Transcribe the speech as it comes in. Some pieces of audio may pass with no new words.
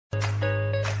Good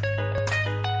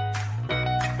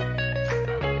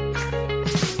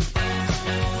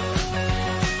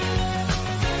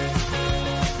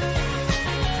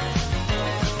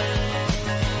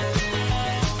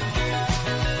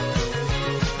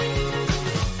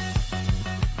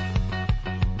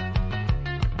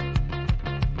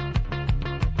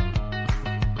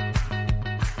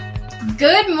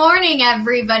morning,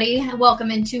 everybody. Welcome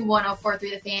into 104.3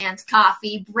 The Fans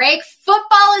Coffee Break.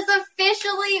 Football is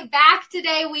officially back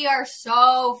today. We are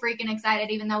so freaking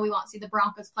excited, even though we won't see the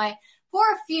Broncos play for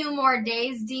a few more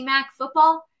days. DMac,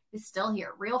 football is still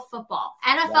here. Real football.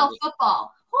 NFL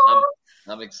football.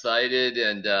 I'm excited,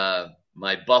 and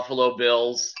my Buffalo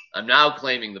Bills, I'm now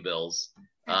claiming the Bills.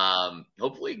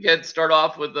 Hopefully start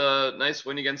off with a nice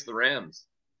win against the Rams.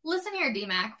 Listen here,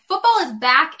 DMac. Football is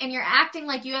back, and you're acting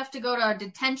like you have to go to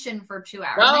detention for 2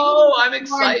 hours. No, I'm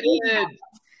excited.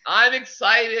 I'm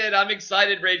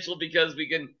excited, Rachel, because we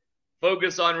can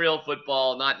focus on real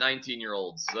football, not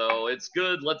 19-year-olds. So it's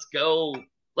good. Let's go.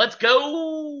 Let's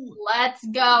go.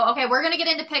 Okay, we're going to get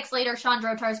into picks later. Sean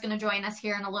Drotar is going to join us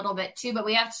here in a little bit, too. But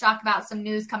we have to talk about some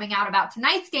news coming out about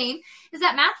tonight's game, is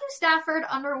that Matthew Stafford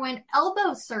underwent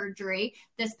elbow surgery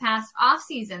this past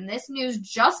offseason. This news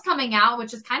just coming out,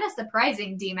 which is kind of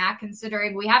surprising, DMac,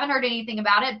 considering we haven't heard anything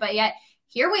about it. But yet,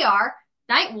 here we are,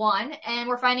 night one, and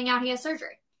we're finding out he has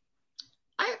surgery.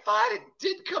 I thought it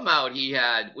did come out he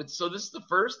had. So this is the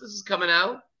first? This is coming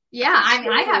out? Yeah,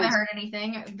 I haven't heard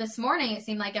anything. This morning, it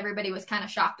seemed like everybody was kind of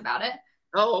shocked about it.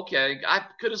 Oh, okay. I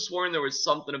could have sworn there was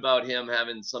something about him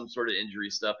having some sort of injury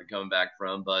stuff and coming back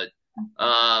from, but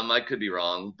I could be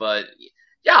wrong. But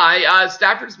yeah,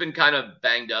 Stafford's been kind of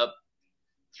banged up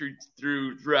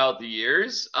throughout the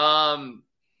years. I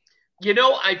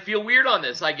feel weird on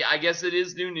this. I guess it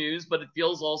is new news, but it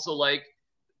feels also like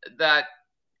that.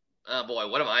 Oh boy,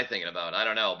 what am I thinking about? I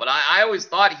don't know. But I always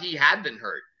thought he had been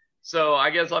hurt. So I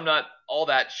guess I'm not all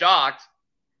that shocked,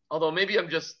 although maybe I'm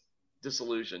just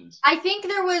disillusioned. I think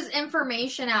there was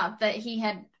information out that he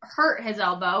had hurt his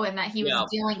elbow and that he was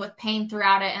dealing with pain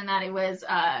throughout it, and that it was,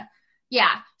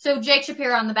 So Jake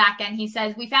Shapiro on the back end, he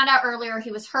says, we found out earlier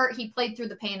he was hurt. He played through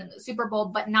the pain in the Super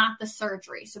Bowl, but not the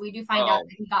surgery. So we do find out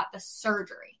that he got the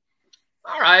surgery.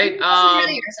 All right.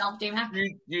 Yourself, DMac.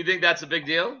 Do you think that's a big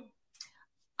deal?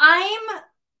 I'm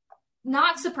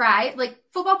not surprised. Like,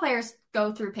 football players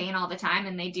go through pain all the time,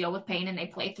 and they deal with pain, and they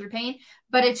play through pain.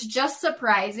 But it's just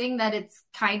surprising that it's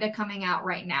kind of coming out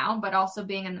right now. But also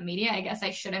being in the media, I guess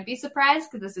I shouldn't be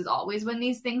surprised, because this is always when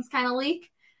these things kind of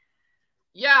leak.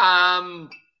 Yeah.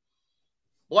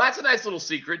 Well, that's a nice little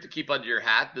secret to keep under your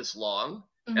hat this long.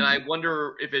 Mm-hmm. And I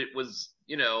wonder if it was,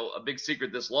 a big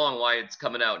secret this long, why it's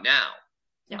coming out now.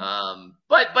 Yeah.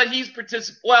 But he's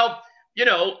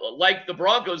like the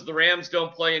Broncos, the Rams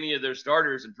don't play any of their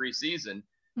starters in preseason,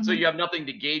 so you have nothing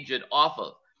to gauge it off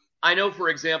of. I know, for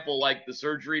example, like the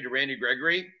surgery to Randy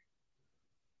Gregory,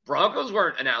 Broncos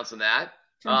weren't announcing that.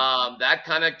 Sure. That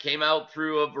kind of came out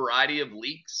through a variety of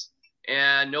leaks,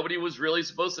 and nobody was really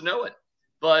supposed to know it.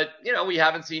 But, we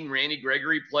haven't seen Randy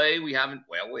Gregory play. We haven't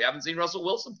seen Russell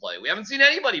Wilson play. We haven't seen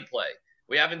anybody play.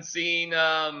 We haven't seen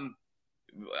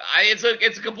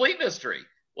it's a complete mystery.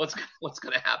 What's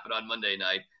going to happen on Monday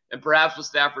night, and perhaps with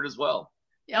Stafford as well.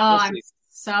 I'm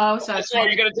so are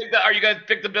you going to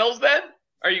pick the Bills then?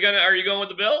 Are you going with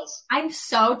the Bills? I'm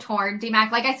so torn,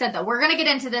 DMac. Like I said, though, we're going to get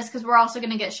into this because we're also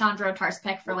going to get Sean Drotar's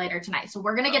pick for later tonight. So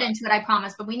we're going to get into it, I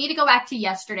promise. But we need to go back to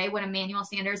yesterday when Emmanuel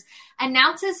Sanders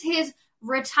announces his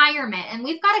retirement. And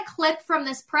we've got a clip from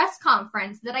this press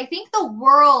conference that I think the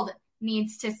world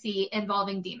needs to see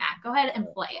involving DMac. Go ahead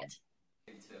and play it.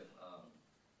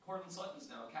 Courtland Sutton's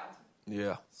now a captain.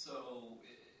 Yeah. So,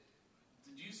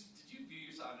 did you view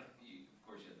yourself? Of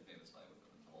course, you had the famous fight with him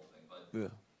and the whole thing, but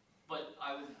But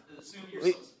I would assume you're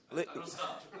still.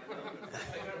 Stop.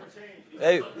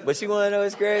 Hey, but you want to know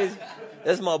what's crazy?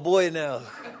 That's my boy now.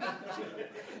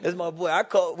 That's my boy.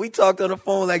 We talked on the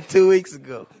phone like 2 weeks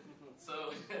ago.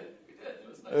 So we did. It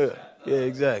was nice. Yeah,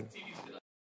 exactly.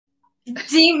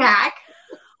 DMac.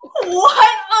 What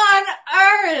on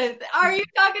earth are you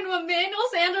talking to Emmanuel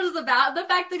Sanders about? The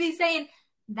fact that he's saying,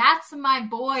 that's my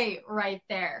boy right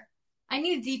there. I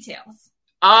need details.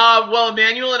 Well,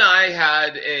 Emmanuel and I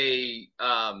had a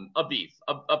beef,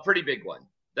 a pretty big one.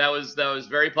 That was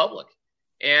very public.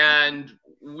 And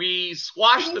we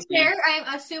squashed the beef.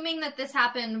 I'm assuming that this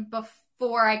happened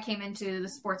before I came into the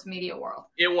sports media world.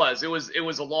 It was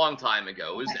a long time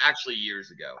ago. It was actually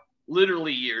years ago.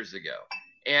 Literally years ago.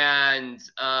 And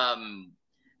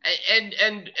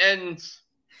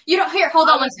you don't hold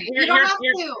on one second. You don't have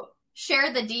to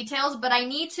share the details, but I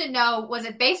need to know, was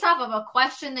it based off of a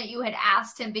question that you had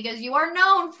asked him? Because you are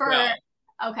known for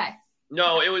Okay.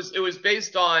 No, it was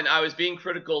based on, I was being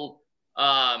critical.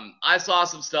 I saw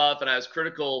some stuff and I was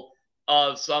critical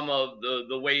of some of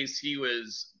the ways he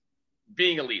was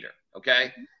being a leader.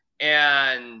 Okay.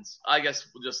 And I guess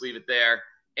we'll just leave it there.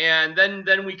 And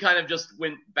then we kind of just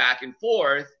went back and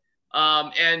forth.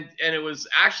 And it was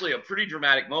actually a pretty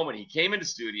dramatic moment. He came into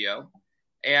studio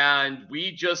and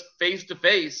we just face to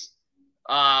face.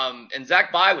 And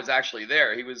Zach Bai was actually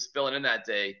there. He was filling in that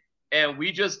day. And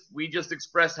we just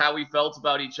expressed how we felt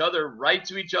about each other right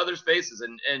to each other's faces.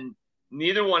 And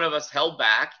neither one of us held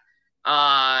back.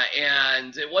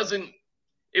 And it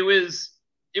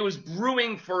was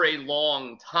brewing for a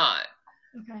long time.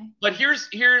 Okay. But here's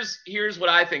what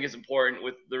I think is important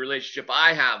with the relationship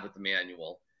I have with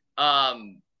Emmanuel.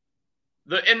 And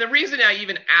the reason I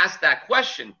even asked that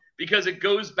question, because it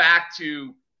goes back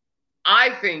to,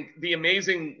 I think, the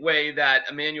amazing way that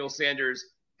Emmanuel Sanders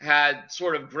had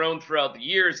sort of grown throughout the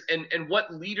years and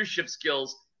what leadership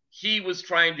skills he was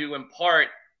trying to impart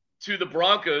to the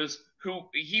Broncos, who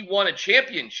he won a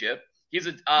championship. He's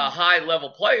a high level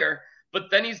player, but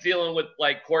then he's dealing with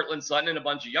like Cortland Sutton and a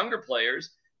bunch of younger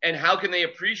players. And how can they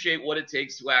appreciate what it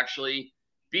takes to actually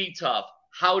be tough,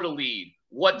 how to lead,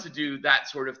 what to do, that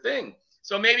sort of thing.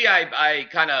 So maybe I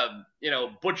kind of,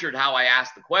 butchered how I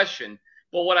asked the question.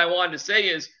 But what I wanted to say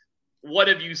is, what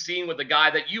have you seen with the guy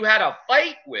that you had a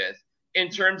fight with in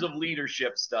terms of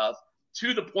leadership stuff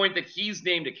to the point that he's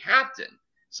named a captain?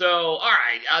 So, all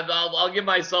right, I'll give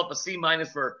myself a C-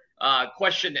 for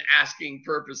question asking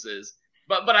purposes.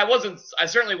 But I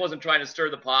certainly wasn't trying to stir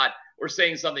the pot or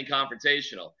saying something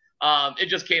confrontational. It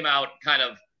just came out kind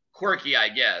of quirky, I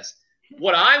guess.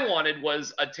 What I wanted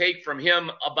was a take from him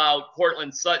about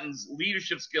Cortland Sutton's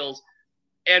leadership skills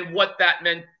and what that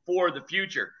meant for the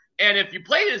future. And if you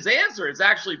play his answer, it's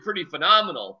actually pretty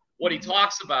phenomenal what he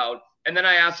talks about. And then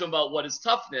I asked him about what is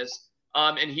toughness,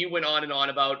 and he went on and on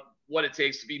about what it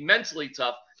takes to be mentally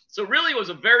tough. So really it was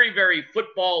a very, very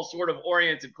football sort of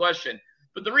oriented question.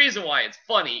 But the reason why it's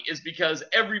funny is because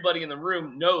everybody in the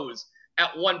room knows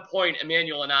at one point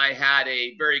Emmanuel and I had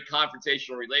a very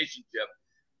confrontational relationship.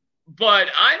 But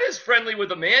I'm as friendly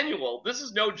with Emmanuel. This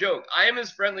is no joke. I am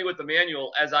as friendly with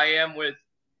Emmanuel as I am with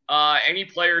any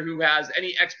player who has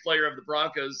any ex-player of the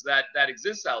Broncos that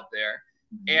exists out there.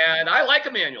 And I like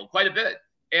Emmanuel quite a bit.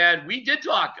 And we did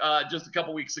talk just a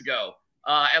couple weeks ago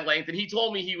at length, and he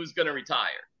told me he was going to retire.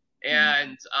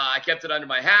 And I kept it under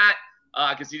my hat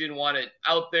because he didn't want it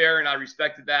out there, and I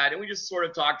respected that. And we just sort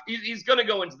of talked. He's going to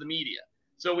go into the media.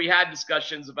 So we had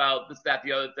discussions about this, that,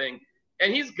 the other thing.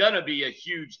 And he's going to be a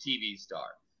huge TV star.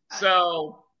 So,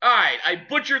 all right, I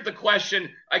butchered the question.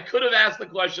 I could have asked the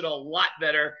question a lot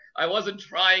better. I wasn't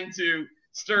trying to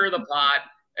stir the pot.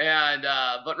 And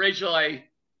but Rachel, I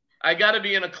got to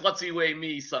be in a klutzy way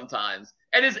me sometimes.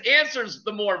 And his answer's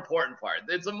the more important part.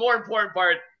 It's a more important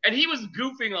part. And he was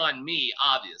goofing on me,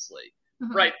 obviously,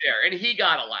 right there. And he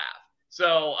got a laugh.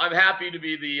 So I'm happy to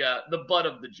be the butt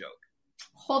of the joke.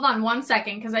 Hold on one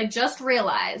second, because I just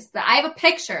realized that I have a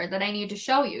picture that I need to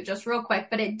show you just real quick,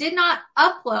 but it did not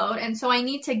upload, and so I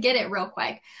need to get it real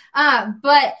quick.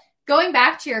 But going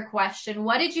back to your question,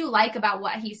 what did you like about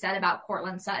what he said about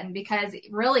Cortland Sutton? Because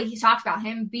really, he talked about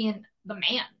him being the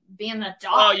man, being the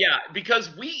dog. Oh, yeah,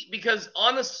 because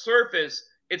on the surface,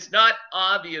 it's not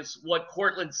obvious what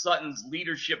Cortland Sutton's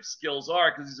leadership skills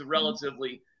are because he's a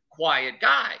relatively quiet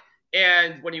guy.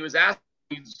 And when he was asked,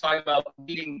 he was talking about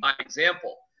leading by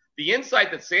example. The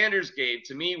insight that Sanders gave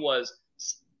to me was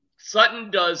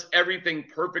Sutton does everything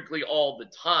perfectly all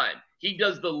the time. He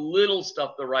does the little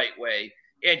stuff the right way,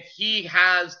 and he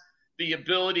has the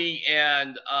ability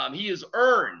and he has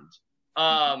earned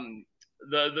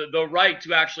the right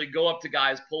to actually go up to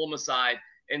guys, pull them aside,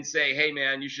 and say, hey,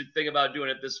 man, you should think about doing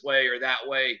it this way or that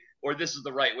way, or this is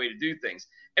the right way to do things.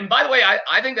 And by the way,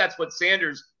 I think that's what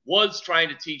Sanders was trying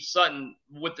to teach Sutton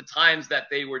with the times that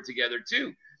they were together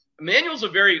too. Emmanuel's a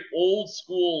very old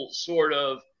school sort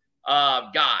of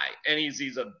guy, and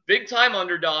he's a big time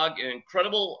underdog, an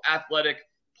incredible athletic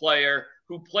player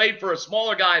who played for a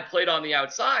smaller guy, played on the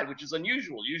outside, which is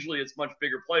unusual. Usually it's much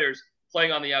bigger players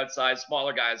playing on the outside,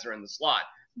 smaller guys are in the slot.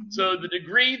 So the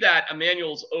degree that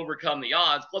Emmanuel's overcome the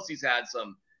odds, plus he's had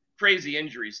some crazy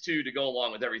injuries too to go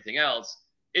along with everything else,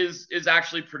 is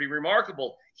actually pretty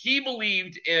remarkable. He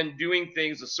believed in doing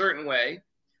things a certain way.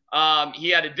 He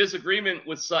had a disagreement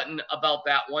with Sutton about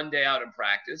that one day out in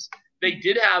practice. They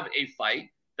did have a fight.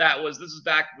 This is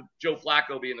back with Joe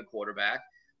Flacco being the quarterback.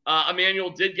 Emmanuel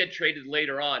did get traded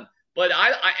later on, but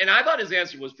I thought his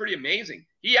answer was pretty amazing.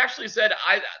 He actually said,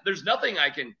 there's nothing I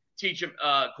can teach him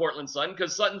Cortland Sutton,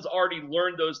 because Sutton's already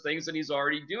learned those things and he's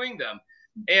already doing them.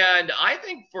 And I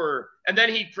think and then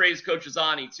he praised Coach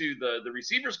Azzani too, the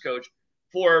receivers coach,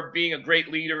 for being a great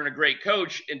leader and a great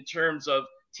coach in terms of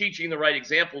teaching the right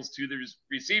examples to the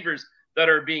receivers that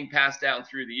are being passed down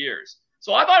through the years.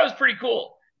 So I thought it was pretty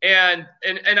cool. And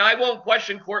I won't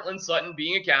question Cortland Sutton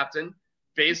being a captain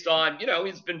based on,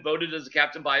 he's been voted as a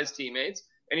captain by his teammates,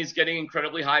 and he's getting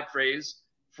incredibly high praise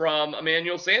from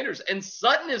Emmanuel Sanders. And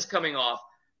Sutton is coming off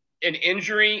an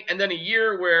injury and then a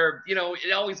year where,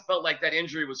 it always felt like that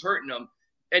injury was hurting him.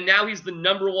 And now he's the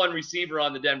number one receiver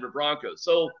on the Denver Broncos.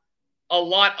 So a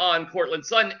lot on Cortland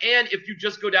Sutton. And if you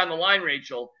just go down the line,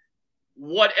 Rachel,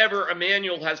 whatever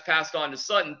Emmanuel has passed on to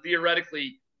Sutton,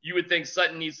 theoretically, you would think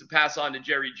Sutton needs to pass on to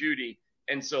Jerry Jeudy.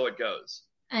 And so it goes.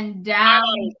 And I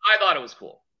thought it was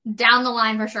cool. Down the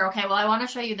line for sure. Okay, well, I want to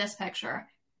show you this picture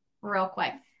real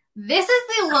quick. This is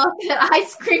the look that I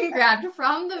screen grabbed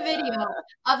from the video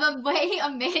of the way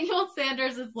Emmanuel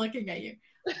Sanders is looking at you.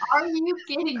 Are you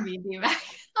kidding me, DMac?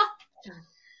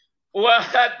 Well,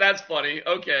 that's funny.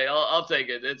 Okay, I'll take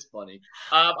it. It's funny.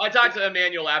 I talked to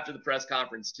Emmanuel after the press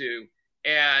conference too,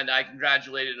 and I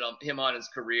congratulated him on his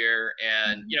career.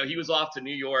 And he was off to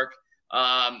New York.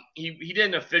 He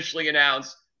didn't officially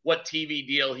announce what TV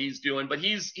deal he's doing, but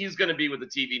he's going to be with the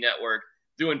TV network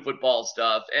doing football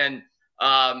stuff. And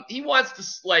he wants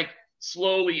to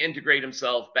slowly integrate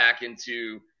himself back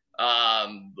into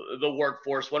the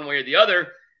workforce one way or the other.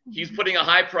 He's putting a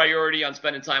high priority on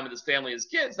spending time with his family, his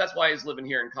kids. That's why he's living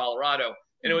here in Colorado.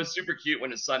 And it was super cute when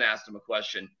his son asked him a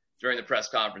question during the press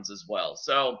conference as well.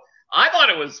 So I thought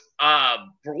it was,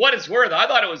 for what it's worth, I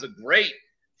thought it was a great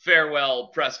farewell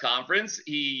press conference.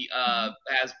 He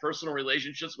has personal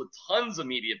relationships with tons of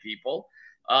media people.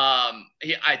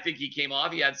 I think he came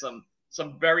off. He had some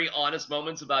very honest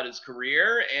moments about his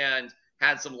career and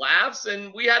had some laughs,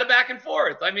 and we had a back and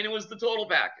forth. I mean, it was the total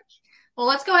package. Well,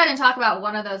 let's go ahead and talk about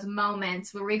one of those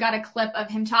moments where we got a clip of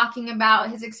him talking about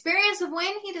his experience of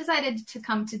when he decided to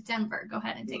come to Denver. Go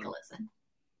ahead and take a listen.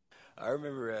 I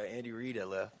remember Andy Reid had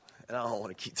left, and I don't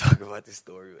want to keep talking about this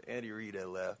story, but Andy Reid had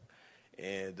left,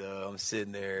 and I'm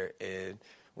sitting there, and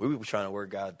we were trying to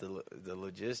work out the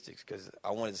logistics because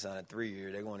I wanted to sign a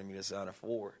 3-year. They wanted me to sign a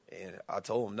 4, and I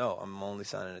told them, no, I'm only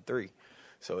signing a 3.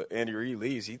 So Andy Reid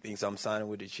leaves. He thinks I'm signing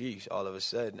with the Chiefs. All of a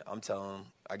sudden, I'm telling him,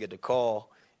 I get the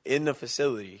call in the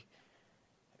facility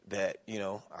that,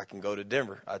 I can go to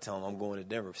Denver. I tell him I'm going to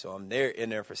Denver. So I'm there in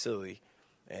their facility,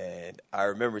 and I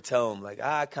remember telling him,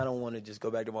 I kind of want to just go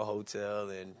back to my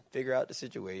hotel and figure out the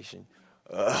situation.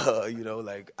 I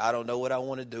don't know what I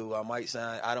want to do. I might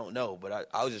sign. I don't know. But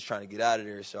I was just trying to get out of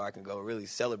there so I can go really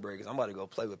celebrate because I'm about to go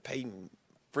play with Peyton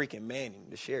freaking Manning,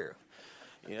 the sheriff.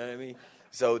 You know what I mean?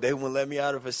 So they wouldn't let me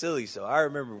out of the facility. So I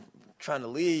remember trying to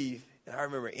leave, and I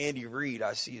remember Andy Reid,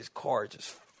 I see his car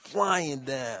just flying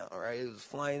down, right? It was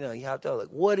flying down. He hopped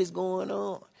out what is going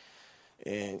on?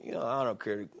 And, I don't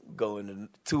care to go into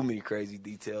too many crazy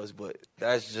details, but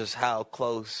that's just how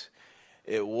close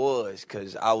it was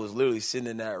because I was literally sitting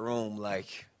in that room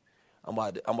I'm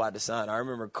about to sign. I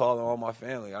remember calling all my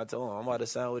family. I told them I'm about to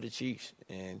sign with the Chiefs,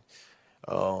 and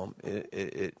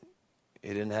it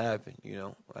didn't happen.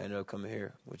 I ended up coming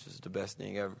here, which is the best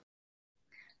thing ever.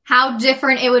 How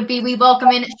different it would be. We welcome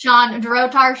in Sean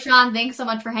Drotar. Sean, thanks so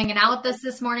much for hanging out with us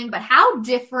this morning. But how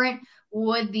different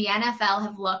would the NFL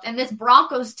have looked, and this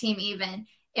Broncos team even,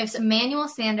 if Emmanuel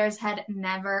Sanders had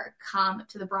never come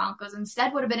to the Broncos,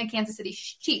 instead would have been a Kansas City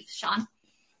Chiefs, Sean?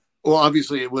 Well,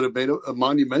 obviously, it would have made a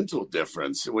monumental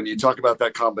difference when you talk about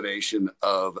that combination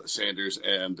of Sanders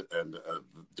and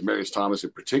Demaryius Thomas in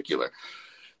particular.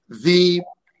 The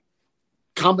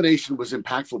combination was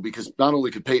impactful because not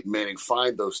only could Peyton Manning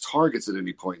find those targets at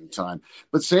any point in time,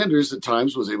 but Sanders at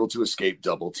times was able to escape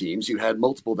double teams. You had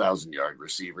multiple 1,000-yard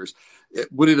receivers.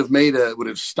 Would it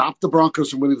have stopped the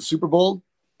Broncos from winning the Super Bowl?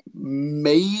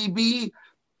 Maybe,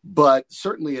 but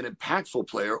certainly an impactful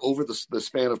player over the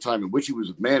span of time in which he was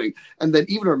with Manning. And then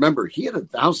even remember, he had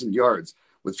 1,000 yards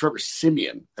with Trevor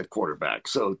Siemian at quarterback.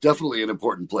 So definitely an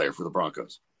important player for the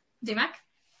Broncos. DMac?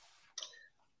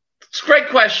 It's a great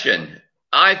question.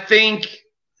 I think,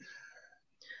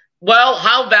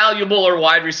 how valuable are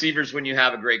wide receivers when you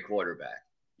have a great quarterback?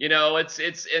 And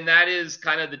that is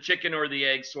kind of the chicken or the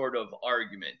egg sort of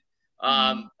argument.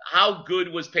 How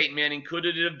good was Peyton Manning? Could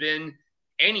it have been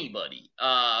anybody?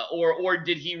 Or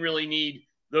did he really need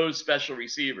those special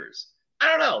receivers? I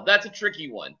don't know. That's a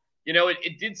tricky one.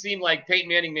 It did seem like Peyton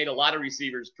Manning made a lot of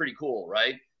receivers pretty cool,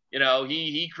 right?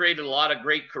 He created a lot of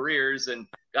great careers and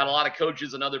got a lot of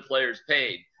coaches and other players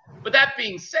paid. But that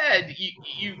being said,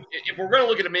 if we're going to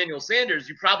look at Emmanuel Sanders,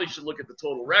 you probably should look at the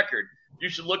total record You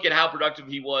should look at how productive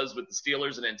he was with the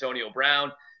Steelers and Antonio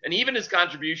Brown, and even his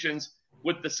contributions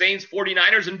with the Saints,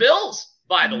 49ers, and Bills,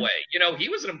 by the way. He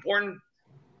was an important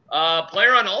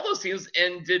player on all those teams.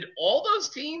 And did all those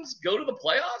teams go to the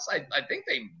playoffs? I think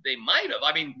they might have.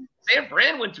 I mean, San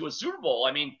Fran went to a Super Bowl.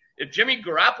 I mean, if Jimmy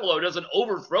Garoppolo doesn't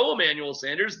overthrow Emmanuel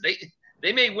Sanders,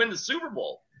 they may win the Super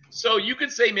Bowl. So you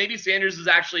could say maybe Sanders is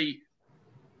actually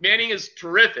 – Manning is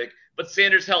terrific, but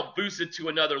Sanders helped boost it to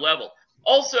another level.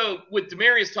 Also, with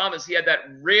Demaryius Thomas, he had that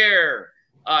rare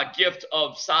gift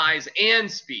of size and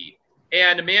speed.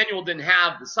 And Emmanuel didn't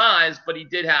have the size, but he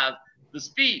did have the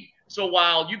speed. So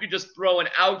while you could just throw an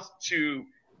out to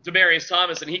Demaryius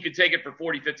Thomas and he could take it for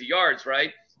 40, 50 yards,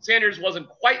 right? Sanders wasn't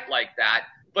quite like that,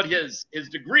 but his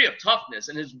degree of toughness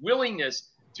and his willingness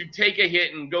to take a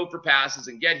hit and go for passes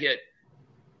and get hit,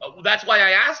 that's why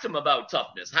I asked him about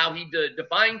toughness, how he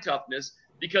defined toughness,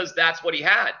 because that's what he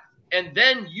had. And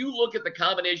then you look at the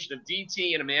combination of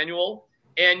DT and Emmanuel,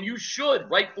 and you should,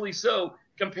 rightfully so,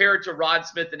 compare it to Rod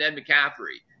Smith and Ed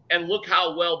McCaffrey, and look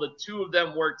how well the two of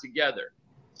them work together.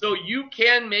 So you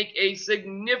can make a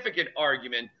significant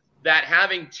argument that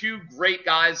having two great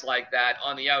guys like that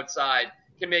on the outside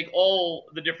can make all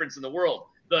the difference in the world.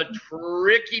 The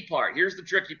tricky part, here's the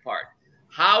tricky part.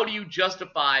 How do you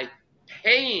justify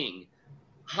paying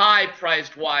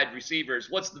high-priced wide receivers?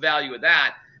 What's the value of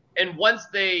that? And once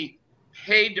they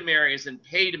paid Demaryius and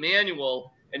paid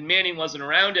Emmanuel and Manning wasn't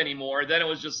around anymore, then it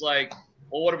was just like,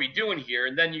 well, what are we doing here?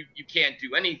 And then you can't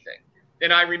do anything.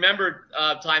 And I remember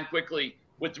time quickly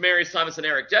with Demaryius Thomas and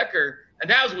Eric Decker, and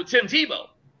that was with Tim Tebow.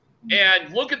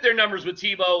 And look at their numbers with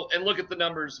Tebow and look at the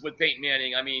numbers with Peyton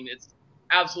Manning. I mean, it's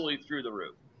absolutely through the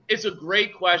roof. It's a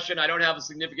great question. I don't have a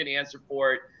significant answer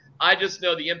for it. I just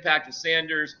know the impact of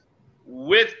Sanders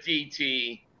with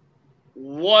DT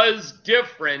was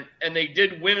different, and they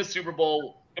did win a Super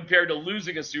Bowl compared to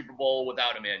losing a Super Bowl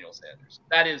without Emmanuel Sanders.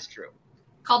 That is true.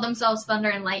 Called themselves Thunder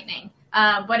and Lightning.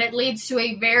 But it leads to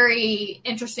a very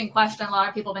interesting question a lot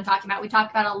of people have been talking about. We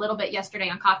talked about it a little bit yesterday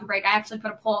on Coffee Break. I actually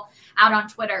put a poll out on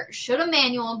Twitter. Should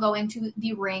Emmanuel go into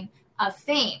the Ring of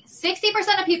Fame?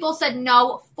 60% of people said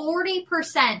no.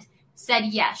 40% said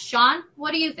yes. Sean,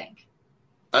 what do you think?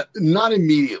 Not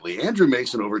immediately. Andrew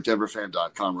Mason over at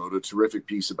DenverFan.com wrote a terrific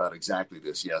piece about exactly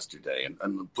this yesterday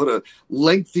and put a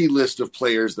lengthy list of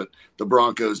players that the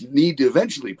Broncos need to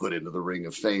eventually put into the Ring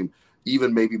of Fame,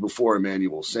 even maybe before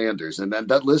Emmanuel Sanders. And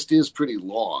that list is pretty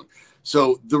long.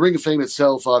 So the Ring of Fame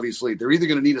itself, obviously, they're either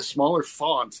going to need a smaller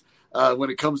font when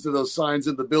it comes to those signs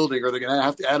in the building, or they're going to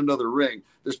have to add another ring.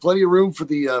 There's plenty of room for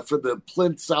the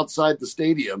plinths outside the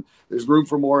stadium. There's room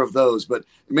for more of those. But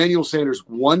Emmanuel Sanders,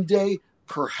 one day,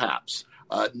 perhaps,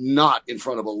 not in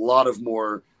front of a lot of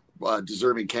more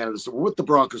deserving candidates that were with the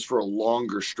Broncos for a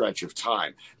longer stretch of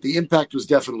time. The impact was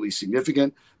definitely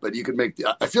significant, but you could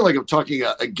I feel like I'm talking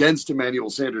against Emmanuel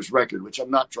Sanders' record, which I'm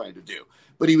not trying to do.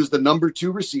 But he was the number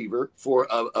 2 receiver for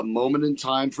a moment in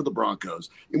time for the Broncos,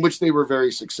 in which they were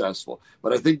very successful.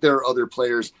 But I think there are other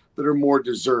players that are more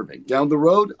deserving. Down the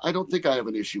road, I don't think I have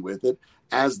an issue with it,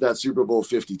 as that Super Bowl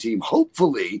 50 team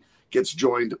hopefully gets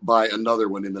joined by another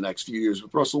one in the next few years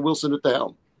with Russell Wilson at the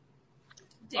helm.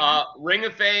 Ring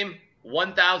of Fame,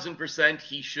 1,000%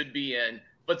 he should be in,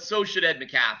 but so should Ed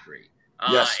McCaffrey.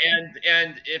 Yes.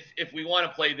 And if we want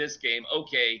to play this game,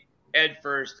 okay, Ed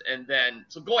first, and then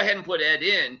so go ahead and put Ed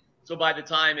in. So by the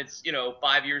time it's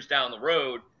 5 years down the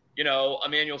road,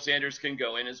 Emmanuel Sanders can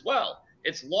go in as well.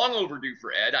 It's long overdue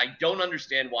for Ed. I don't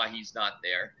understand why he's not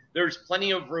there. There's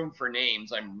plenty of room for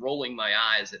names. I'm rolling my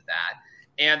eyes at that.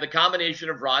 And the combination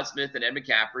of Rod Smith and Ed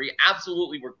McCaffrey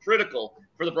absolutely were critical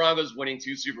for the Broncos winning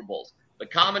 2 Super Bowls. The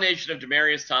combination of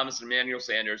Demaryius Thomas and Emmanuel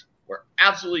Sanders were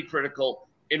absolutely critical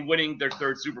in winning their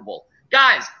 3rd Super Bowl.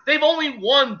 Guys, they've only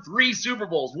won 3 Super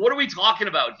Bowls. What are we talking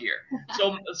about here?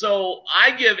 So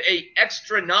I give a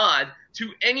extra nod to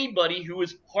anybody who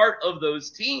is part of those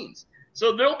teams.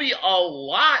 So there'll be a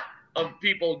lot of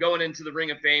people going into the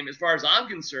Ring of Fame, as far as I'm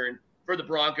concerned, for the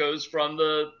Broncos from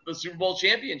the Super Bowl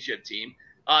championship team.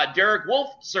 Derek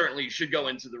Wolfe certainly should go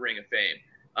into the Ring of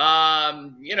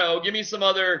Fame. Give me some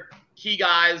other key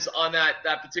guys on that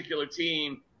particular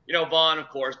team. Vaughn, of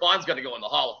course. Vaughn's got to go in the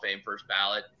Hall of Fame first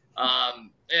ballot.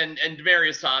 And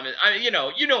Demaryius Thomas. You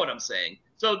know what I'm saying.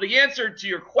 So the answer to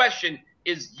your question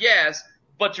is yes,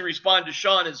 but to respond to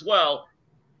Sean as well,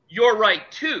 you're right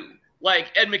too. Like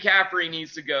Ed McCaffrey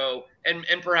needs to go and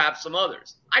perhaps some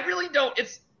others. I really don't.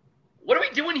 What are we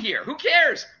doing here? Who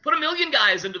cares? Put 1 million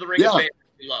guys into the Ring of Fame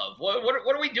we love.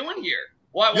 What are we doing here?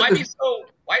 Why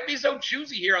be so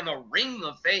choosy here on the Ring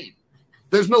of Fame?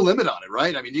 there's no limit on it,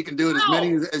 right? I mean, you can do it as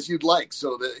many as you'd like.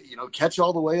 So that, catch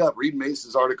all the way up. Read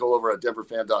Mace's article over at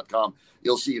DenverFan.com.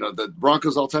 You'll see, the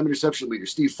Broncos all-time interception leader,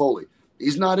 Steve Foley.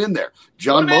 He's not in there.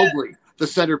 John Mobley, the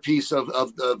centerpiece of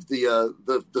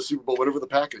the Super Bowl, whatever the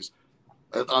Packers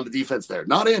on the defense there.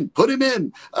 Not in. Put him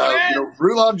in.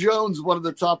 Rulon Jones, one of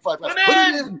the top 5 guys. Put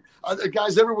him in.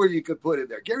 Guys everywhere you could put in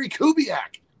there. Gary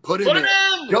Kubiak. Put him in.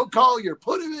 Joe Collier,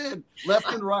 put him in. Left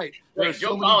and right. There are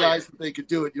so many guys that they could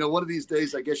do it. One of these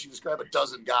days, I guess you just grab a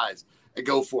dozen guys and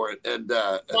go for it. And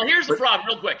well, here's the problem,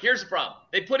 real quick. Here's the problem.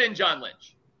 They put in John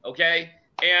Lynch, okay?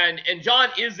 And John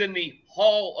is in the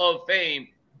Hall of Fame.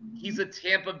 He's a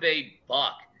Tampa Bay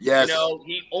Buck. Yes.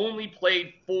 He only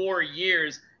played 4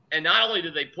 years, and not only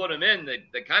did they put him in,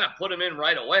 they kind of put him in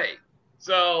right away.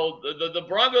 So the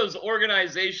Broncos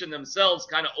organization themselves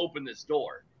kind of opened this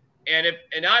door.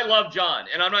 And I love John,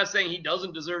 and I'm not saying he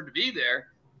doesn't deserve to be there,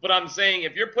 but I'm saying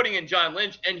if you're putting in John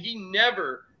Lynch, and he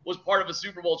never was part of a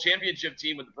Super Bowl championship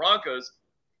team with the Broncos,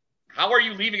 how are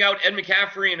you leaving out Ed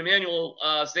McCaffrey and Emmanuel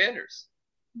Sanders?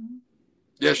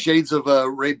 Yeah, shades of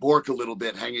Ray Bork a little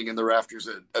bit hanging in the rafters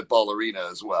at Ball Arena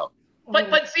as well.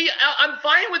 But see, I'm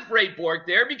fine with Ray Bork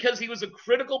there because he was a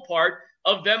critical part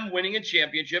of them winning a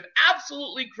championship.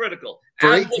 Absolutely critical.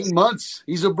 For 18 months.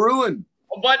 He's a Bruin.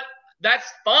 But that's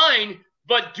fine,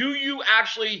 but do you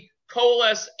actually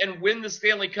coalesce and win the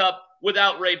Stanley Cup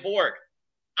without Ray Bork?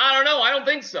 I don't know. I don't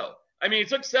think so. I mean, it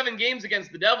took 7 games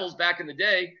against the Devils back in the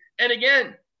day. And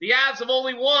again, the Avs have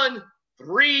only won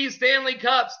 3 Stanley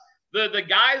Cups. The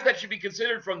guys that should be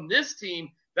considered from this team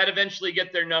that eventually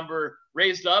get their number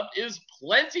raised up is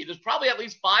plenty. There's probably at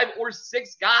least 5 or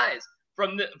 6 guys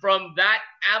from that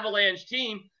Avalanche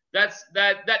team that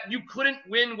you couldn't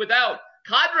win without.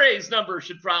 Kadri's number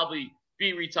should probably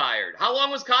be retired. How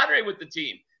long was Kadri with the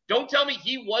team? Don't tell me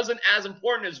he wasn't as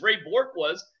important as Ray Bork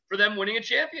was for them winning a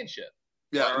championship.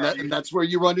 Yeah, and that's where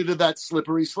you run into that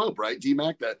slippery slope, right,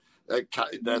 DMac?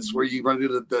 That's where you run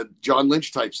into the John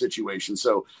Lynch type situation.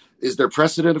 So is there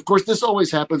precedent? Of course, this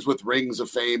always happens with rings of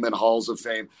fame and halls of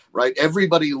fame, right?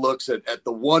 Everybody looks at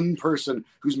the one person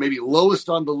who's maybe lowest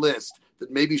on the list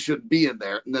that maybe shouldn't be in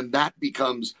there, and then that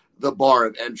becomes the bar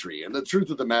of entry. And the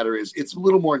truth of the matter is it's a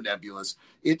little more nebulous.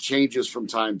 It changes from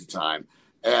time to time.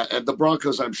 And the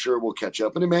Broncos, I'm sure, will catch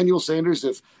up. And Emmanuel Sanders,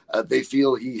 if they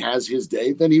feel he has his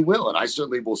day, then he will. And I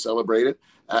certainly will celebrate it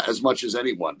as much as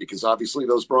anyone, because obviously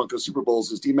those Broncos Super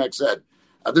Bowls, as DMac said,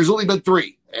 there's only been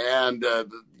 3. And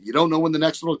you don't know when the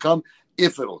next one will come,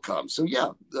 if it'll come. So, yeah,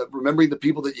 remembering the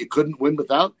people that you couldn't win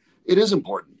without, it is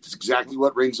important. It's exactly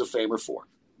what rings of fame are for.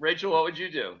 Rachel, what would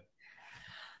you do?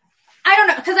 I don't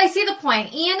know, because I see the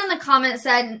point. Ian in the comments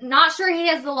said, not sure he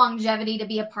has the longevity to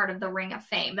be a part of the Ring of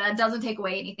Fame, but it doesn't take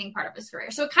away anything part of his career.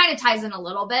 So it kind of ties in a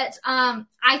little bit.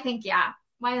 I think, yeah,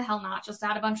 why the hell not just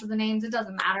add a bunch of the names? It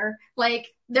doesn't matter.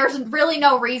 There's really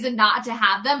no reason not to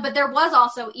have them. But there was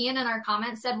also, Ian in our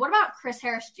comments said, what about Chris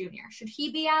Harris Jr.? Should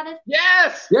he be added?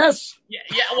 Yes. Yeah,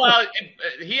 well,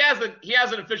 he hasn't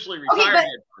officially retired yet.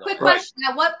 Quick question.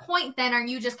 At what point then are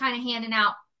you just kind of handing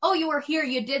out, oh, you were here,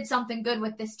 you did something good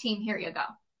with this team, here you go?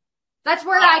 That's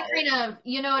where I kind of,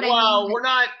 you know what I mean? Well,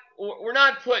 we're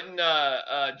not putting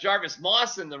Jarvis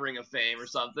Moss in the Ring of Fame or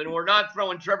something. We're not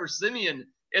throwing Trevor Siemian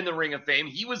in the Ring of Fame.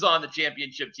 He was on the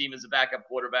championship team as a backup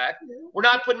quarterback. We're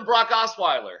not putting Brock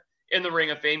Osweiler in the Ring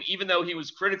of Fame, even though he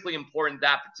was critically important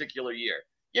that particular year.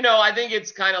 I think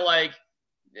it's kind of like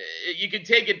you can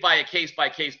take it by a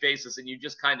case-by-case basis, and you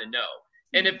just kind of know.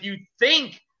 And if you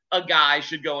think a guy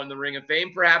should go in the Ring of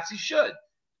Fame, perhaps he should.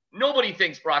 Nobody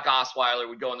thinks Brock Osweiler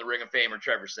would go in the Ring of Fame or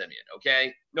Trevor Siemian,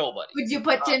 okay? Nobody. Would you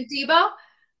put Tim Tebow?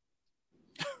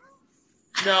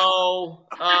 No.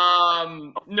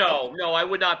 No, I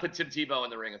would not put Tim Tebow in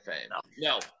the Ring of Fame.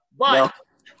 No. But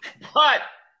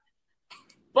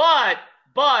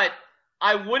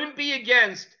I wouldn't be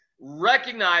against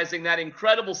recognizing that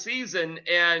incredible season,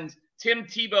 and Tim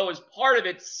Tebow is part of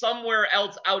it somewhere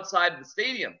else outside of the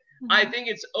stadium. I think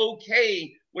it's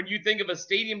okay when you think of a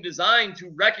stadium design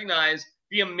to recognize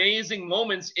the amazing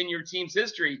moments in your team's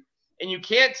history. And you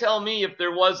can't tell me if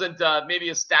there wasn't maybe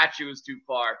a statue is too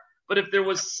far, but if there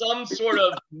was some sort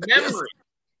of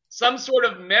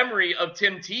memory of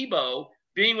Tim Tebow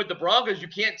being with the Broncos, you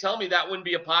can't tell me that wouldn't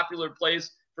be a popular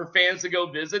place for fans to go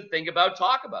visit, think about,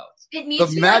 talk about. It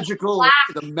needs the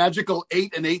magical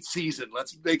 8-8 season.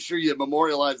 Let's make sure you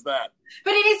memorialize that.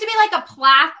 But it needs to be like a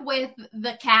plaque with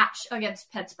the catch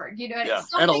against Pittsburgh. You know, yeah,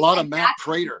 and a lot of Matt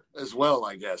Prater as well,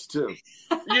 I guess, too.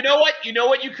 You know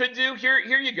what you could do? Here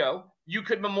you go. You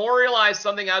could memorialize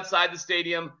something outside the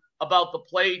stadium about the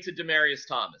play to Demaryius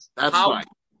Thomas. That's fine.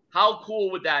 How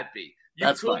cool would that be? You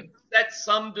That's could fine. set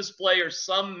some display or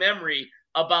some memory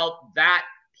about that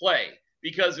play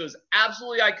because it was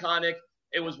absolutely iconic.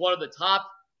 It was one of the top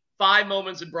 5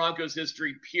 moments in Broncos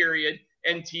history, period.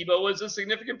 And Tebow was a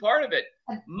significant part of it.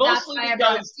 Mostly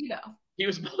because he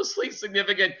was mostly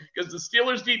significant because the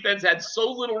Steelers defense had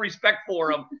so little respect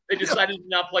for him, they decided to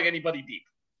not play anybody deep.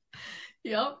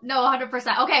 Yep. No,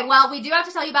 100%. Okay, well, we do have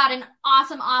to tell you about an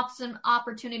awesome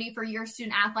opportunity for your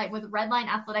student athlete with Redline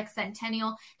Athletics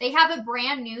Centennial. They have a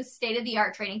brand new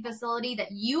state-of-the-art training facility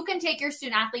that you can take your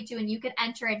student athlete to and you can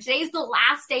enter in. Today's the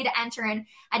last day to enter in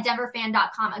at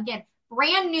denverfan.com. Again,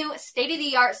 brand new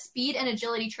state-of-the-art speed and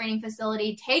agility training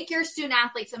facility. Take your student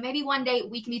athlete. So maybe one day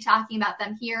we can be talking about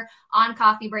them here on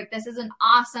Coffee Break. This is an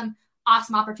awesome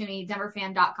opportunity.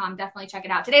 denverfan.com. Definitely check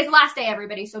it out. Today's the last day,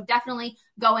 everybody. So definitely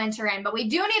go enter in. But we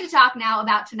do need to talk now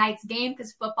about tonight's game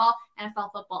because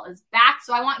NFL football is back.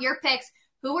 So I want your picks.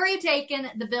 Who are you taking,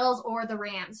 the Bills or the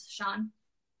Rams, Sean?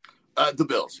 The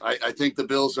Bills. I think the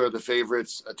Bills are the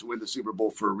favorites to win the Super Bowl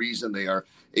for a reason. They are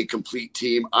a complete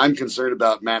team. I'm concerned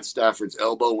about Matt Stafford's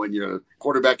elbow. When you're a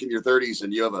quarterback in your 30s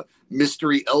and you have a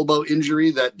mystery elbow injury,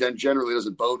 that then generally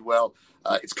doesn't bode well.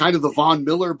 It's kind of the Von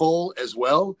Miller Bowl as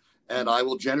well. And I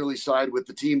will generally side with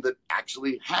the team that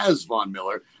actually has Von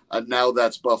Miller. Now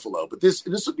that's Buffalo. But this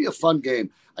would be a fun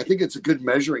game. I think it's a good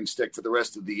measuring stick for the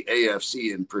rest of the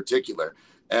AFC in particular.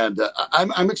 And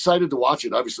I'm excited to watch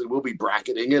it. Obviously, we'll be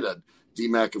bracketing it.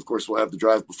 DMac, of course, will have the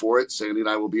drive before it. Sandy and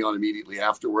I will be on immediately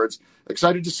afterwards.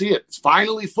 Excited to see it. It's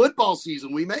finally football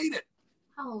season. We made it.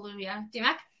 Hallelujah.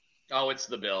 DMac? Oh, it's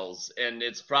the Bills. And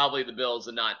it's probably the Bills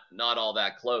and not all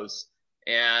that close.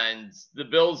 And the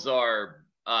Bills are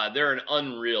they're an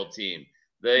unreal team.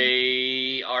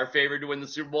 They are favored to win the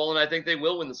Super Bowl, and I think they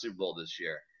will win the Super Bowl this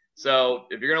year. So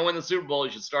if you're going to win the Super Bowl,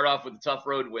 you should start off with a tough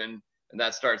road win, and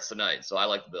that starts tonight. So I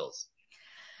like the Bills.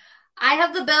 I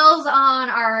have the Bills on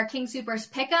our King Supers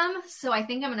Pick'em, so I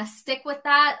think I'm going to stick with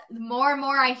that. The more and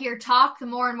more I hear talk, the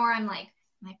more and more I'm like,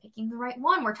 am I picking the right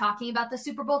one? We're talking about the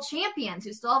Super Bowl champions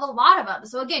who still have a lot of them.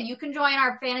 So again, you can join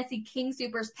our Fantasy King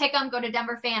Supers Pick'em. Go to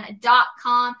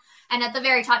denverfan.com. And at the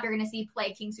very top, you're going to see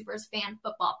Play King Supers Fan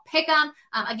Football Pick'em.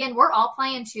 Again, we're all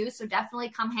playing too, so definitely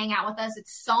come hang out with us.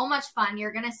 It's so much fun.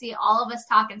 You're going to see all of us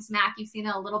talking smack. You've seen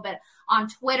it a little bit on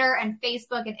Twitter and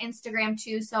Facebook and Instagram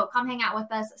too. So come hang out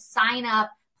with us. Sign up.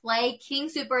 Play King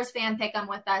Supers Fan Pick'em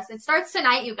with us. It starts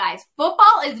tonight, you guys.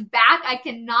 Football is back. I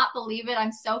cannot believe it.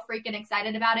 I'm so freaking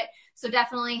excited about it. So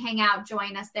definitely hang out,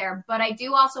 join us there. But I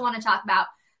do also want to talk about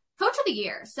Coach of the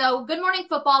Year. So Good Morning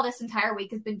Football this entire week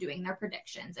has been doing their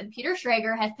predictions. And Peter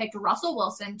Schrager has picked Russell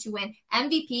Wilson to win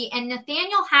MVP and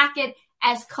Nathaniel Hackett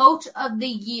as Coach of the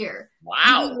Year.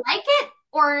 Wow. Do you like it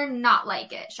or not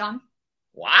like it, Sean?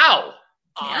 Wow.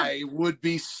 Yeah. I would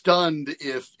be stunned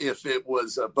if it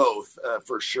was both,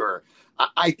 for sure.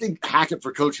 I think Hackett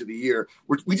for Coach of the Year.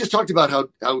 We just talked about how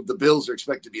the Bills are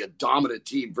expected to be a dominant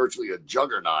team, virtually a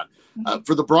juggernaut. Mm-hmm.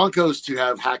 For the Broncos to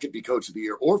have Hackett be Coach of the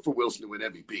Year or for Wilson to win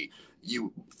MVP,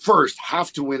 you first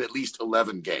have to win at least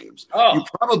 11 games. Oh. You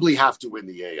probably have to win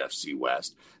the AFC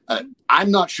West.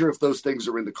 I'm not sure if those things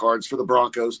are in the cards for the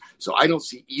Broncos, so I don't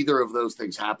see either of those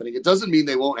things happening. It doesn't mean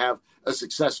they won't have a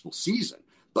successful season.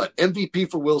 But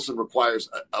MVP for Wilson requires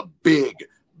a big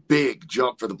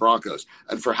jump for the Broncos.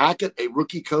 And for Hackett, a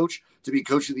rookie coach, to be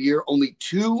Coach of the Year, only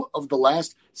 2 of the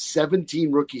last 17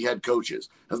 rookie head coaches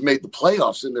have made the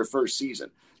playoffs in their first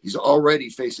season. He's already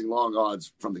facing long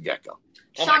odds from the get-go.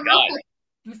 Oh, Sean, my God.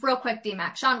 real quick,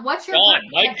 DMac. Sean, what's your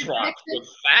mic drop with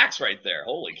facts right there.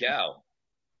 Holy cow.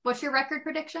 What's your record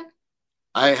prediction?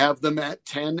 I have them at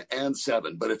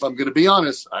 10-7, but if I'm going to be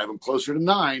honest, I have them closer to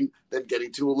 9 than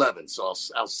getting to 11. So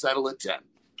I'll settle at 10.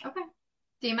 Okay.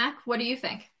 DMac, what do you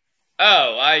think?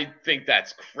 Oh, I think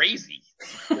that's crazy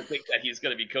to think that he's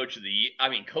going to be Coach of the Year. I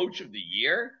mean, Coach of the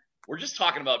Year? We're just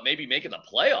talking about maybe making the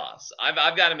playoffs.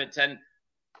 I've got him at 10.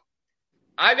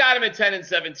 I've got him at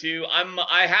 10-7 too.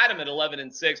 I had him at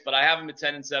 11-6, but I have him at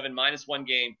 10-7 minus 1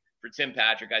 game for Tim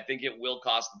Patrick. I think it will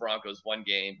cost the Broncos 1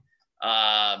 game.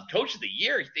 Coach of the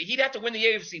Year, he'd have to win the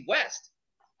AFC West.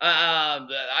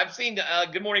 I've seen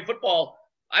Good Morning Football.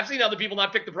 I've seen other people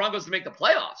not pick the Broncos to make the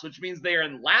playoffs, which means they are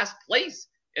in last place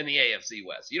in the AFC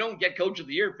West. You don't get Coach of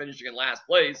the Year finishing in last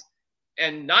place.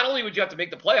 And not only would you have to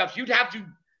make the playoffs, you'd have to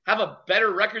have a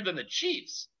better record than the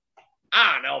Chiefs.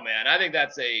 I don't know, man. I think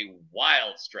that's a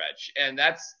wild stretch, and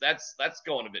that's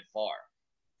going a bit far.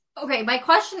 Okay, my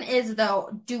question is, though,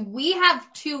 do we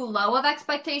have too low of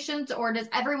expectations, or does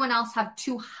everyone else have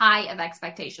too high of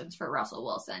expectations for Russell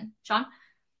Wilson? Sean?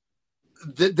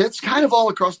 that's kind of all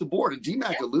across the board. And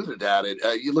DMac alluded at it.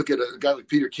 You look at a guy like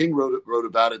Peter King wrote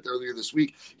about it earlier this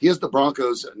week. He has the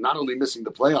Broncos not only missing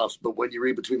the playoffs, but when you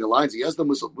read between the lines, he has them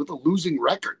with a losing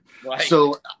record. Right.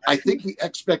 So I think the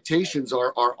expectations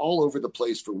are all over the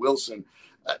place for Wilson.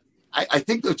 I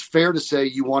think it's fair to say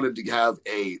you want him to have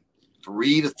a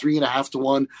 3 to 3.5 to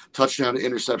 1 touchdown to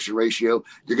interception ratio.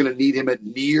 You're going to need him at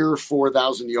near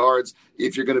 4,000 yards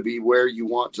if you're going to be where you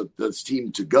want this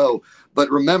team to go. But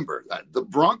remember, the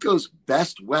Broncos'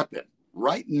 best weapon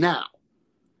right now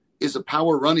is a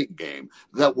power running game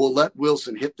that will let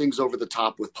Wilson hit things over the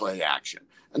top with play action.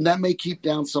 And that may keep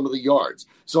down some of the yards.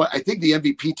 So I think the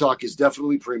MVP talk is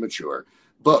definitely premature.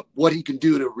 But what he can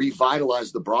do to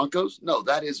revitalize the Broncos, no,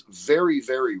 that is very,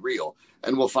 very real.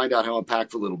 And we'll find out how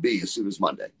impactful it'll be as soon as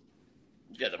Monday.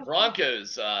 Yeah, the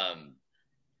Broncos, I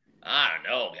don't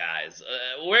know, guys.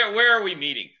 Where are we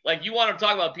meeting? Like, you want to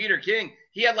talk about Peter King?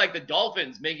 He had, like, the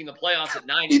Dolphins making the playoffs at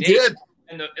 9-8. He did.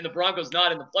 And the Broncos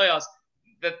not in the playoffs.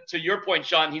 That, to your point,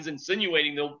 Sean, he's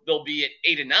insinuating they'll be at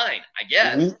 8-9, I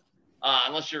guess. Mm-hmm.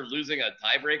 Unless you're losing a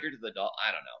tiebreaker to the Dolphins.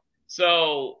 I don't know.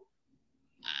 So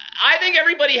I think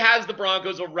everybody has the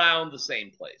Broncos around the same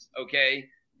place, okay?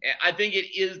 I think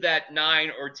it is that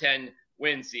 9 or 10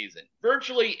 win season.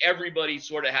 Virtually everybody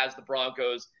sort of has the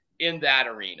Broncos in that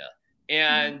arena.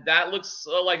 And that looks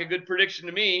like a good prediction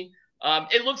to me.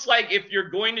 It looks like if you're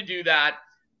going to do that,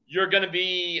 you're going to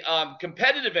be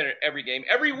competitive in every game.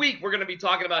 Every week we're going to be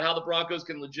talking about how the Broncos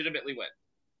can legitimately win.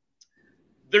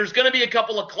 There's going to be a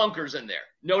couple of clunkers in there,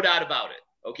 no doubt about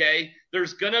it, okay?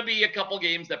 There's going to be a couple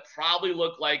games that probably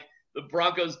look like the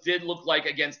Broncos did look like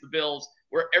against the Bills,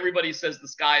 where everybody says the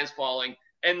sky is falling,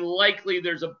 and likely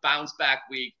there's a bounce back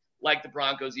week like the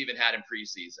Broncos even had in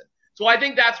preseason. So I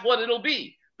think that's what it'll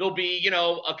be. There'll be,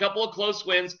 a couple of close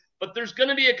wins, but there's going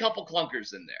to be a couple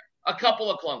clunkers in there, a couple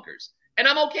of clunkers. And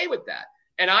I'm okay with that.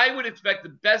 And I would expect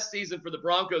the best season for the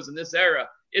Broncos in this era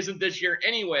isn't this year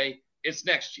anyway, it's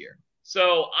next year.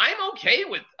 So I'm okay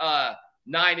with 9-8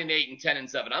 and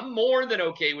 10-7. I'm more than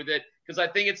okay with it because I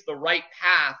think it's the right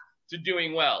path to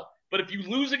doing well. But if you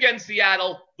lose against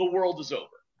Seattle, the world is over.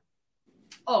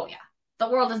 Oh, yeah. The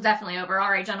world is definitely over. All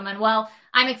right, gentlemen. Well,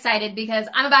 I'm excited because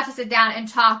I'm about to sit down and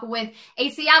talk with a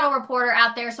Seattle reporter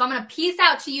out there. So I'm going to peace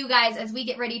out to you guys as we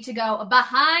get ready to go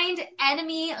behind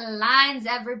enemy lines,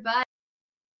 everybody.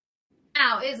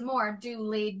 Now is more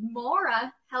Dooley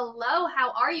Mora. Hello,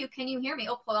 how are you? Can you hear me?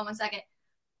 Oh, hold on one second.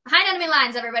 Behind enemy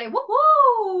lines, everybody.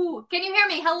 Woo-hoo! Can you hear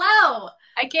me? Hello.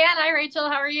 I can. Hi, Rachel.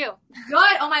 How are you?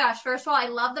 Good. Oh, my gosh. First of all, I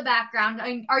love the background.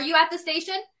 Are you at the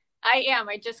station? I am.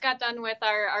 I just got done with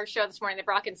our show this morning, the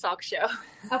Brock and Salk show.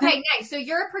 Okay, nice. So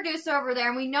you're a producer over there,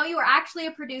 and we know you were actually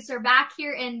a producer back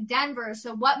here in Denver.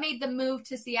 So what made the move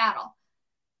to Seattle?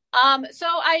 So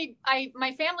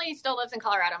my family still lives in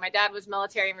Colorado. My dad was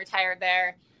military and retired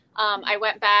there. I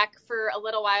went back for a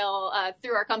little while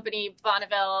through our company,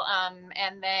 Bonneville,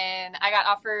 and then I got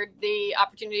offered the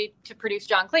opportunity to produce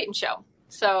John Clayton's show.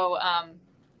 So I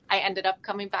ended up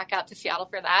coming back out to Seattle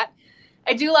for that.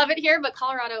 I do love it here, but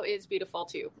Colorado is beautiful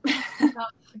too.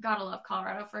 Gotta love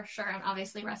Colorado for sure. And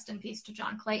obviously rest in peace to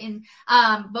John Clayton.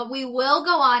 But we will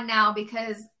go on now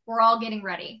because we're all getting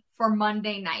ready for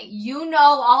Monday night. You know,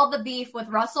 all the beef with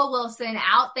Russell Wilson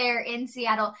out there in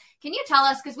Seattle. Can you tell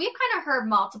us, because we've kind of heard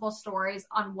multiple stories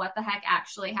on what the heck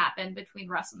actually happened between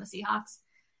Russ and the Seahawks?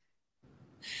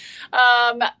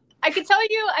 I could tell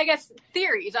you, I guess,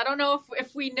 theories. I don't know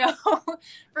if we know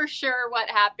for sure what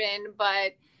happened,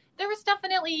 but there was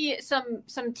definitely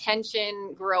some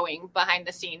tension growing behind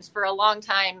the scenes. For a long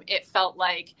time, it felt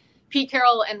like Pete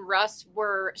Carroll and Russ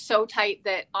were so tight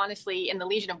that, honestly, in the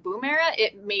Legion of Boom era,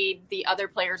 it made the other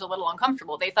players a little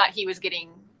uncomfortable. They thought he was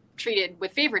getting treated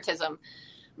with favoritism.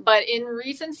 But in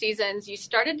recent seasons, you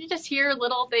started to just hear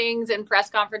little things in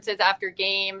press conferences after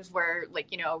games where,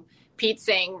 Pete's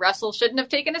saying Russell shouldn't have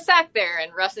taken a sack there,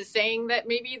 and Russ is saying that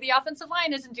maybe the offensive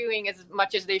line isn't doing as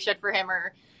much as they should for him,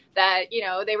 or that,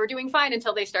 they were doing fine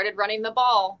until they started running the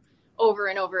ball over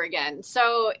and over again.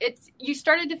 So you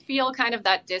started to feel kind of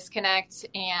that disconnect.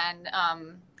 And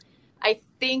I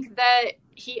think that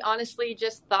he honestly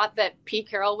just thought that Pete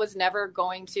Carroll was never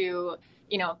going to,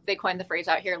 they coined the phrase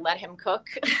out here, let him cook,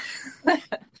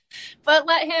 but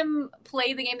let him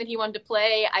play the game that he wanted to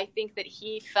play. I think that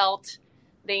he felt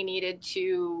they needed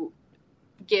to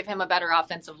give him a better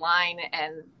offensive line,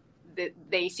 and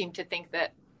they seemed to think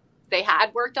that they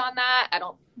had worked on that. I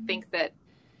don't think that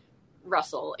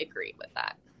Russell agreed with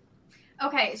that.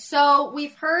 Okay, so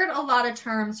we've heard a lot of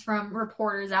terms from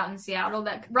reporters out in Seattle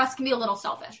that Russ can be a little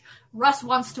selfish. Russ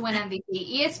wants to win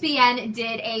MVP. ESPN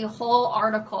did a whole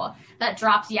article that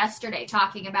dropped yesterday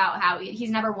talking about how he's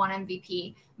never won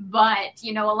MVP, but,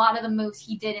 a lot of the moves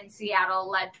he did in Seattle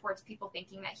led towards people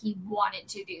thinking that he wanted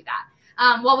to do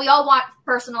that. Well, we all want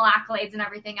personal accolades and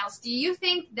everything else. Do you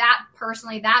think that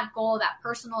personally, that goal, that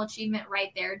personal achievement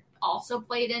right there also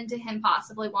played into him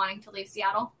possibly wanting to leave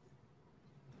Seattle?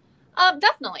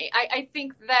 Definitely. I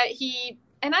think that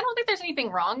and I don't think there's anything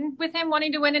wrong with him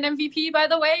wanting to win an MVP, by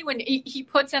the way, when he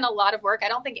puts in a lot of work. I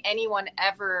don't think anyone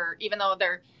ever, even though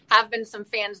there have been some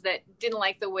fans that didn't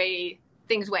like the way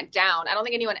things went down, I don't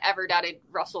think anyone ever doubted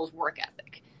Russell's work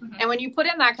ethic. Mm-hmm. And when you put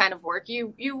in that kind of work,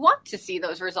 you want to see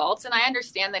those results. And I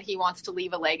understand that he wants to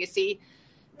leave a legacy,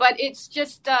 but it's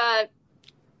just, I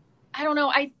don't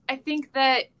know. I think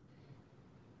that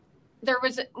there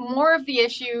was more of the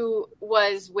issue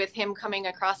was with him coming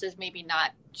across as maybe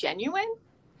not genuine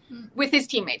with his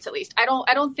teammates, at least. I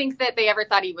don't think that they ever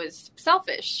thought he was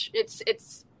selfish.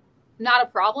 It's not a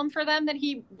problem for them that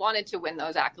he wanted to win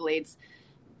those accolades,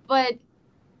 but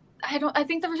I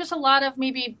think there was just a lot of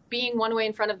maybe being one way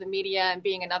in front of the media and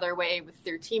being another way with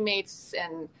their teammates.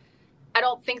 And I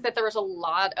don't think that there was a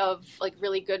lot of like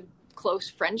really good close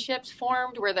friendships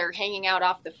formed where they're hanging out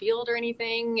off the field or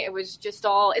anything. It was just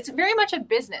it's very much a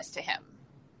business to him.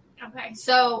 Okay.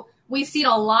 So we've seen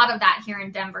a lot of that here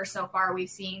in Denver so far. We've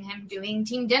seen him doing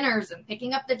team dinners and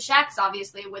picking up the checks,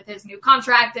 obviously with his new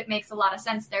contract. It makes a lot of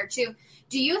sense there too.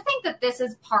 Do you think that this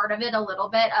is part of it a little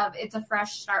bit of it's a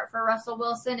fresh start for Russell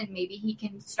Wilson and maybe he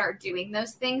can start doing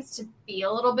those things to be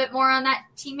a little bit more on that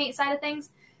teammate side of things?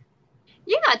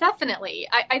 Yeah, definitely.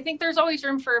 I think there's always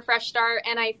room for a fresh start.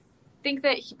 And I think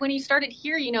that when he started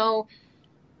here,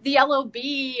 the LOB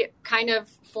kind of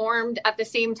formed at the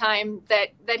same time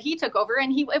that he took over.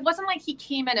 And it wasn't like he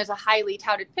came in as a highly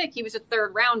touted pick. He was a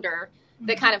third rounder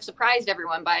that kind of surprised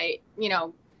everyone by,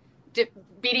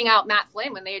 beating out Matt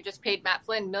Flynn when they had just paid Matt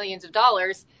Flynn millions of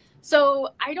dollars. So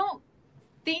I don't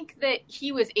think that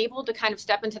he was able to kind of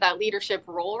step into that leadership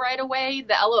role right away.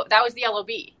 That was the LOB.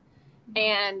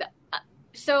 And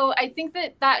so I think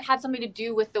that had something to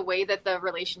do with the way that the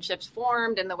relationships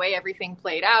formed and the way everything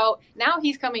played out. Now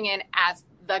he's coming in as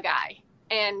the guy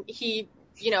and he,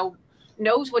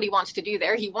 knows what he wants to do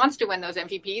there. He wants to win those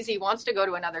MVPs. He wants to go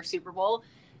to another Super Bowl.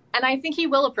 And I think he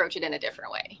will approach it in a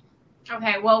different way.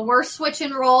 Okay, well, we're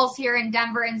switching roles here in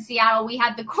Denver and Seattle. We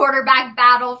had the quarterback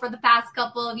battle for the past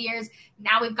couple of years.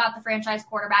 Now we've got the franchise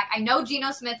quarterback. I know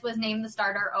Geno Smith was named the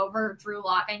starter over Drew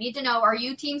Lock. I need to know, are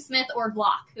you Team Smith or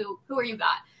Lock? Who are you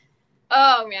got?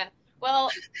 Oh, man. Well,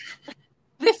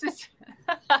 this is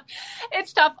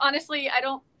it's tough. Honestly, I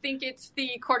don't think it's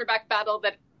the quarterback battle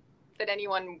that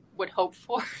anyone would hope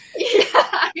for.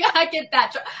 Yeah, I get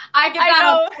that. I get that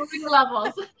on so many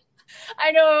levels.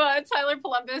 I know Tyler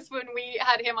Columbus, when we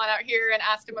had him on out here and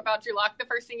asked him about Drew Lock, the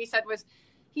first thing he said was,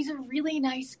 he's a really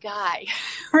nice guy.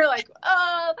 We're like,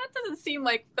 oh, that doesn't seem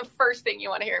like the first thing you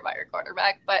want to hear about your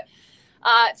quarterback. But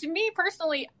to me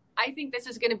personally, I think this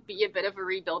is going to be a bit of a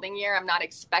rebuilding year. I'm not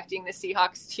expecting the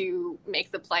Seahawks to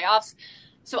make the playoffs.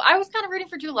 So I was kind of rooting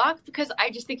for Drew Lock because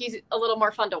I just think he's a little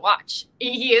more fun to watch.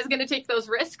 He is going to take those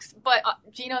risks, but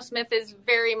Geno Smith is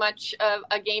very much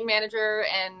a game manager,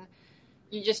 and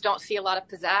you just don't see a lot of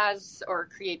pizzazz or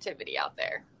creativity out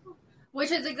there.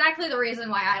 Which is exactly the reason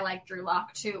why I like Drew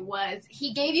Lock too, was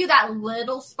he gave you that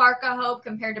little spark of hope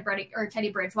compared to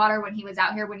Teddy Bridgewater when he was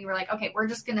out here, when you were like, okay, we're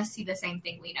just going to see the same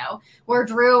thing we know. Where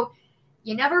Drew,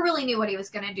 you never really knew what he was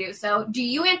going to do. So do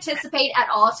you anticipate at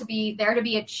all to be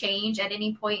a change at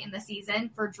any point in the season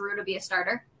for Drew to be a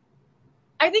starter?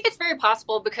 I think it's very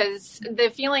possible because the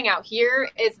feeling out here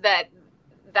is that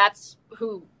that's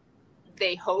who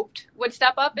they hoped would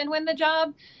step up and win the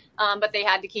job. But they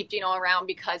had to keep Geno around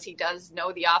because he does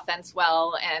know the offense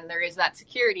well, and there is that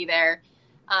security there.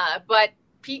 But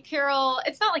Pete Carroll,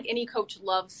 it's not like any coach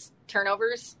loves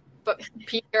turnovers, but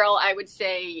Pete Carroll, I would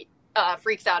say,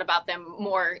 freaks out about them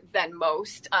more than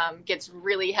most, gets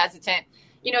really hesitant.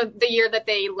 The year that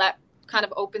they let kind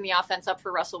of open the offense up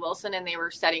for Russell Wilson and they were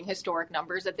setting historic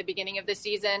numbers at the beginning of the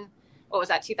season. What was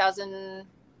that,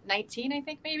 2019, I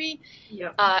think maybe?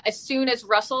 Yep. As soon as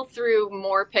Russell threw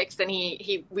more picks than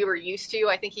we were used to,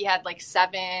 I think he had like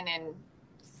 7 in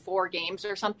 4 games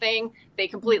or something, they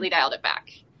completely dialed it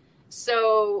back.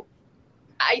 So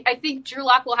I think Drew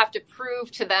Lock will have to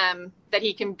prove to them that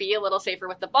he can be a little safer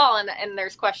with the ball, and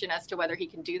there's question as to whether he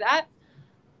can do that.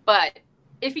 But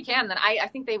if he can, then I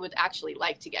think they would actually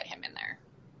like to get him in there.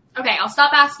 Okay, I'll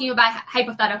stop asking you about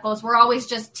hypotheticals. We're always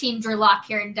just Team Drew Lock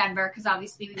here in Denver because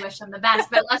obviously we wish them the best.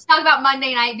 But let's talk about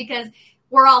Monday night because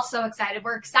we're all so excited.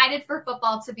 We're excited for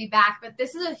football to be back, but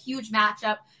this is a huge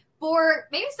matchup for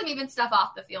maybe some even stuff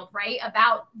off the field, right?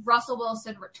 About Russell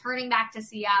Wilson returning back to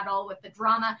Seattle with the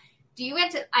drama.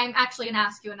 I'm actually going to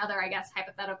ask you another, I guess,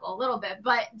 hypothetical a little bit,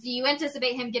 but do you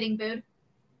anticipate him getting booed?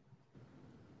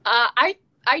 I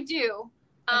do.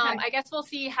 Okay. I guess we'll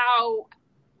see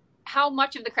how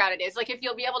much of the crowd it is, like if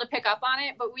you'll be able to pick up on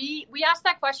it. But we asked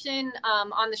that question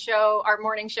on the show, our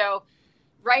morning show,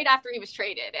 right after he was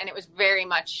traded, and it was very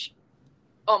much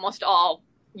almost all,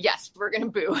 yes, we're going to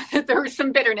boo. There was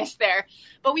some bitterness there.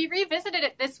 But we revisited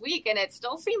it this week, and it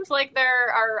still seems like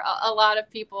there are a lot of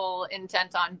people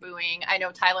intent on booing. I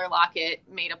know Tyler Lockett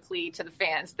made a plea to the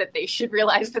fans that they should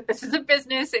realize that this is a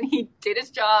business, and he did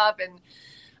his job and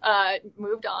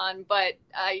moved on. But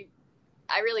I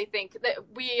really think that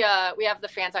we have the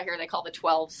fans out here they call the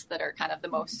 12s that are kind of the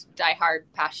most diehard,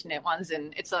 passionate ones,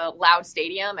 and it's a loud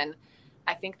stadium, and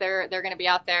I think they're going to be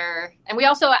out there. And we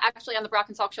also actually on the Brock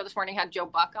and Salk show this morning had Joe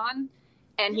Buck on,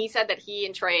 and he said that he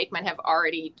and Troy Aikman have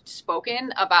already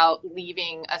spoken about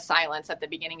leaving a silence at the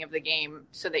beginning of the game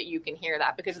so that you can hear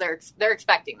that, because they're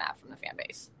expecting that from the fan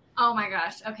base. Oh my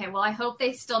gosh. Okay. Well, I hope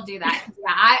they still do that.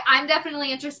 Yeah, I'm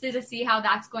definitely interested to see how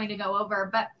that's going to go over.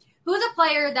 But who's a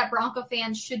player that Bronco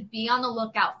fans should be on the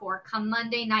lookout for come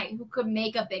Monday night who could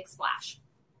make a big splash?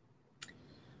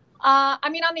 I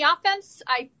mean, on the offense,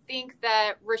 I think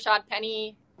that Rashad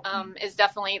Penny is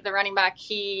definitely the running back.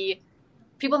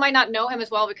 People might not know him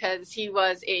as well because he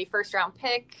was a first-round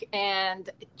pick and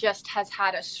just has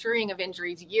had a string of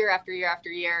injuries year after year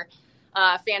after year.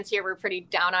 Fans here were pretty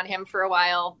down on him for a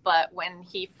while, but when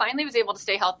he finally was able to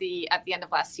stay healthy at the end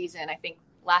of last season, I think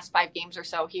last 5 games or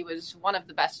so, he was one of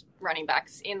the best running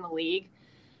backs in the league.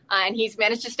 And he's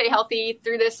managed to stay healthy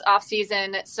through this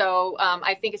offseason. So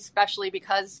I think especially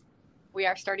because we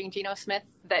are starting Geno Smith,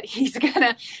 that he's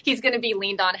gonna be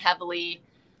leaned on heavily.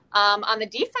 On the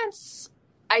defense,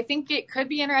 I think it could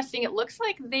be interesting. It looks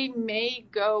like they may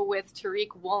go with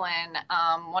Tariq Woolen,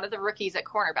 one of the rookies at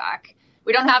cornerback.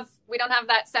 We don't have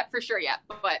that set for sure yet,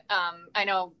 but I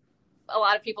know a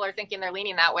lot of people are thinking they're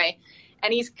leaning that way.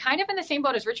 And he's kind of in the same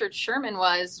boat as Richard Sherman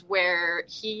was, where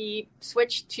he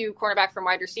switched to cornerback from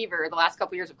wide receiver the last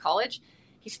couple years of college.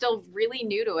 He's still really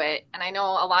new to it. And I know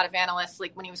a lot of analysts,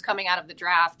 like when he was coming out of the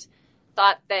draft,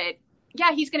 thought that,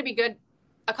 yeah, he's going to be good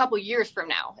a couple years from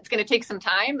now. It's going to take some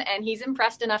time. And he's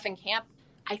impressed enough in camp.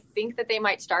 I think that they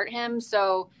might start him.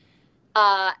 So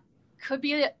could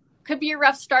be a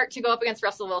rough start to go up against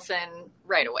Russell Wilson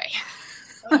right away.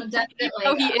 Oh, definitely.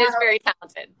 He is very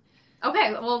talented.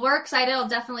 Okay, well, we're excited. I'll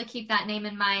definitely keep that name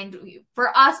in mind.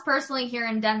 For us personally here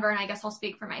in Denver, and I guess I'll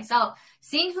speak for myself,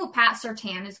 seeing who Pat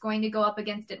Surtain is going to go up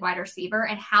against at wide receiver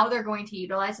and how they're going to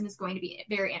utilize him is going to be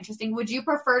very interesting. Would you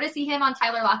prefer to see him on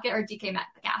Tyler Lockett or DK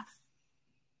Metcalf?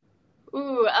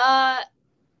 Ooh,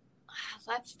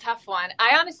 that's a tough one.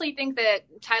 I honestly think that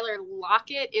Tyler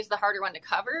Lockett is the harder one to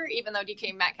cover, even though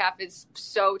DK Metcalf is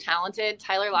so talented.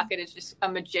 Tyler Lockett is just a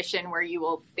magician where you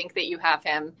will think that you have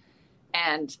him,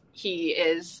 and he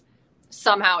is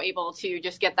somehow able to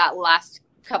just get that last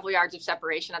couple yards of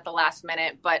separation at the last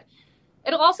minute. But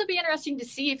it'll also be interesting to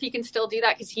see if he can still do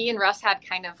that, because he and Russ had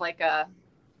kind of like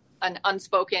an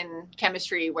unspoken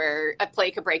chemistry where a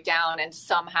play could break down and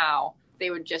somehow they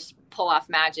would just pull off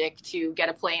magic to get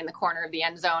a play in the corner of the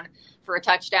end zone for a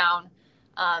touchdown.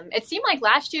 It seemed like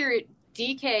last year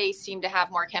DK seemed to have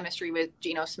more chemistry with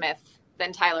Geno Smith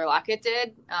than Tyler Lockett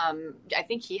did. I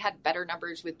think he had better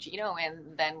numbers with Geno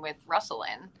in than with Russell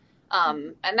in.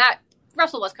 And that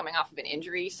Russell was coming off of an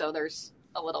injury, so there's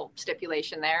a little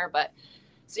stipulation there. But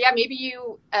so yeah, maybe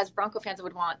you as Bronco fans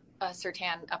would want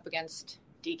Surtain up against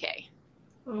DK.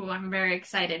 Ooh, I'm very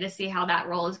excited to see how that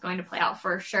role is going to play out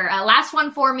for sure. Last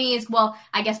one for me is, well,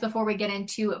 I guess before we get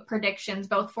into predictions,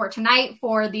 both for tonight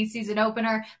for the season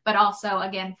opener, but also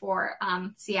again for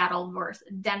Seattle versus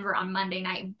Denver on Monday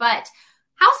night. But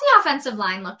how's the offensive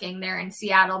line looking there in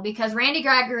Seattle? Because Randy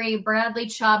Gregory, Bradley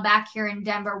Chubb back here in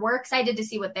Denver, we're excited to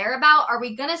see what they're about. Are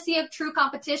we going to see a true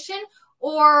competition,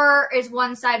 or is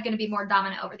one side going to be more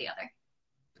dominant over the other?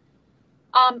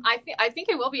 I think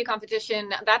it will be a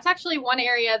competition. That's actually one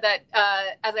area that,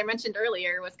 as I mentioned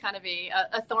earlier, was kind of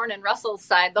a thorn in Russell's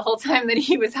side the whole time that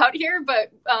he was out here.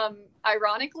 But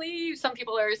ironically, some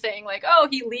people are saying like, oh,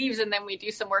 he leaves and then we do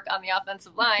some work on the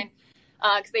offensive line.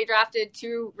 Because they drafted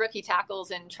 2 rookie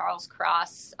tackles in Charles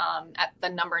Cross at the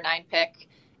number 9 pick.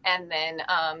 And then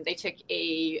they took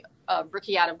a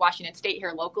rookie out of Washington State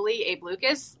here locally, Abe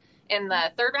Lucas, in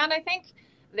the 3rd round, I think.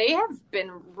 they have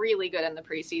been really good in the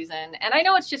preseason. And I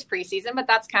know it's just preseason, but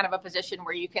that's kind of a position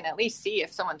where you can at least see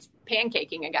if someone's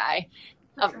pancaking a guy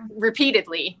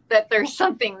repeatedly, that there's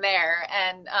something there.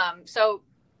 And so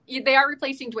they are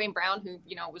replacing Dwayne Brown, who,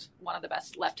 was one of the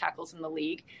best left tackles in the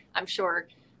league. I'm sure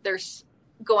there's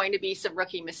going to be some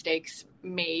rookie mistakes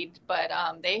made, but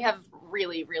they have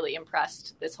really, really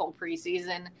impressed this whole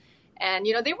preseason. And,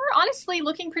 they were honestly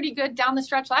looking pretty good down the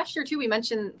stretch last year, too. We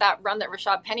mentioned that run that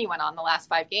Rashad Penny went on the last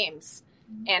 5 games.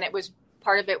 And it was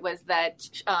part of it was that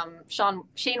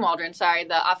Shane Waldron,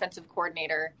 the offensive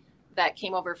coordinator that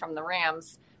came over from the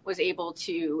Rams, was able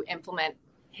to implement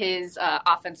his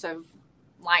offensive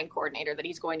line coordinator that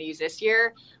he's going to use this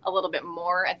year a little bit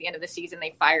more. At the end of the season,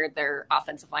 they fired their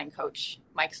offensive line coach,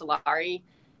 Mike Solari,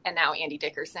 and now Andy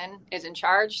Dickerson is in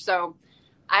charge. So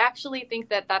I actually think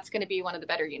that that's going to be one of the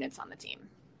better units on the team.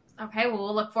 Okay, well,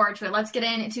 we'll look forward to it. Let's get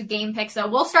into game picks. So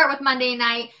we'll start with Monday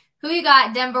night. Who you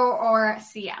got, Denver or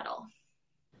Seattle?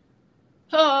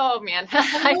 Oh, man.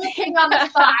 I think on the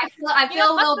spot. I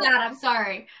feel a little bad. I'm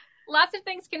sorry. Lots of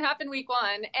things can happen week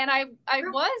 1. And I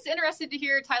was interested to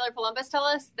hear Tyler Columbus tell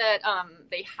us that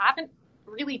they haven't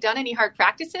really done any hard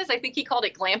practices. I think he called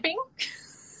it glamping.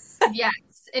 Yes.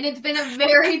 And it's been a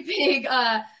very big,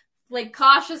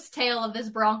 cautious tale of this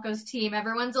Broncos team.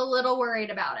 Everyone's a little worried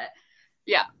about it.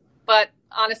 Yeah. But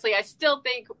honestly, I still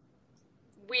think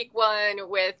week 1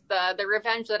 with the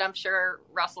revenge that I'm sure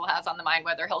Russell has on the mind,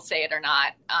 whether he'll say it or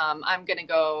not, I'm going to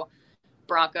go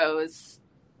Broncos.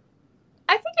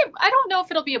 I don't know if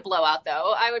it'll be a blowout,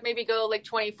 though. I would maybe go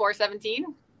 24-17.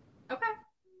 Okay.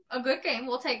 A good game.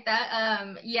 We'll take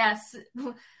that. Yes.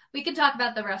 We could talk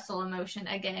about the Russell emotion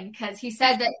again, because he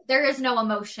said that there is no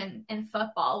emotion in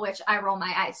football, which I roll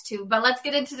my eyes to. But let's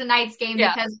get into tonight's game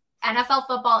because NFL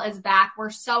football is back. We're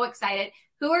so excited.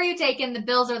 Who are you taking, the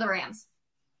Bills or the Rams?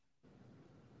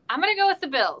 I'm going to go with the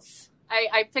Bills.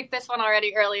 I picked this one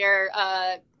already earlier.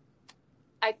 I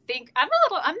think I'm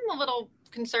a little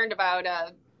concerned about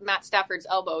Matt Stafford's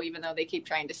elbow, even though they keep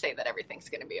trying to say that everything's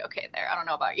going to be okay there. I don't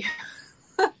know about you.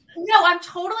 No, I'm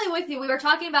totally with you. We were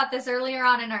talking about this earlier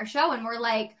on in our show, and we're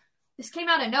like, this came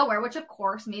out of nowhere, which of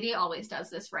course media always does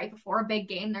this right before a big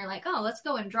game. They're like, oh, let's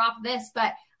go and drop this.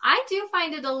 But I do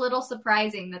find it a little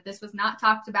surprising that this was not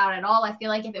talked about at all. I feel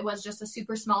like if it was just a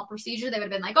super small procedure, they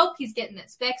would have been like, oh, he's getting it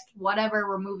fixed, whatever,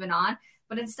 we're moving on.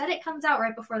 But instead it comes out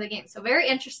right before the game. So very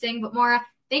interesting. But Maura,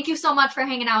 thank you so much for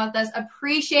hanging out with us.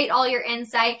 Appreciate all your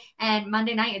insight. And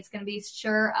Monday night, it's going to be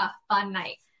sure a fun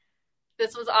night.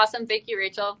 This was awesome. Thank you,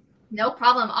 Rachel. No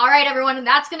problem. All right, everyone. And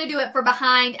that's going to do it for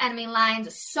Behind Enemy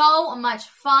Lines. So much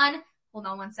fun. Hold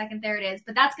on one second. There it is.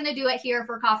 But that's going to do it here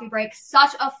for Coffee Break.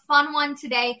 Such a fun one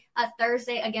today, a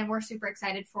Thursday. Again, we're super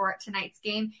excited for tonight's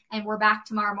game. And we're back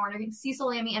tomorrow morning. Cecil,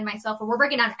 Lammy, and myself, we're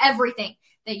breaking down everything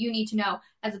that you need to know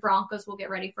as the Broncos will get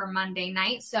ready for Monday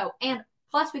night. And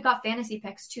plus, we've got fantasy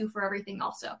picks, too, for everything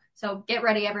also. So get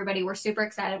ready, everybody. We're super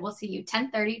excited. We'll see you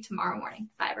 10:30 tomorrow morning.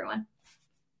 Bye, everyone.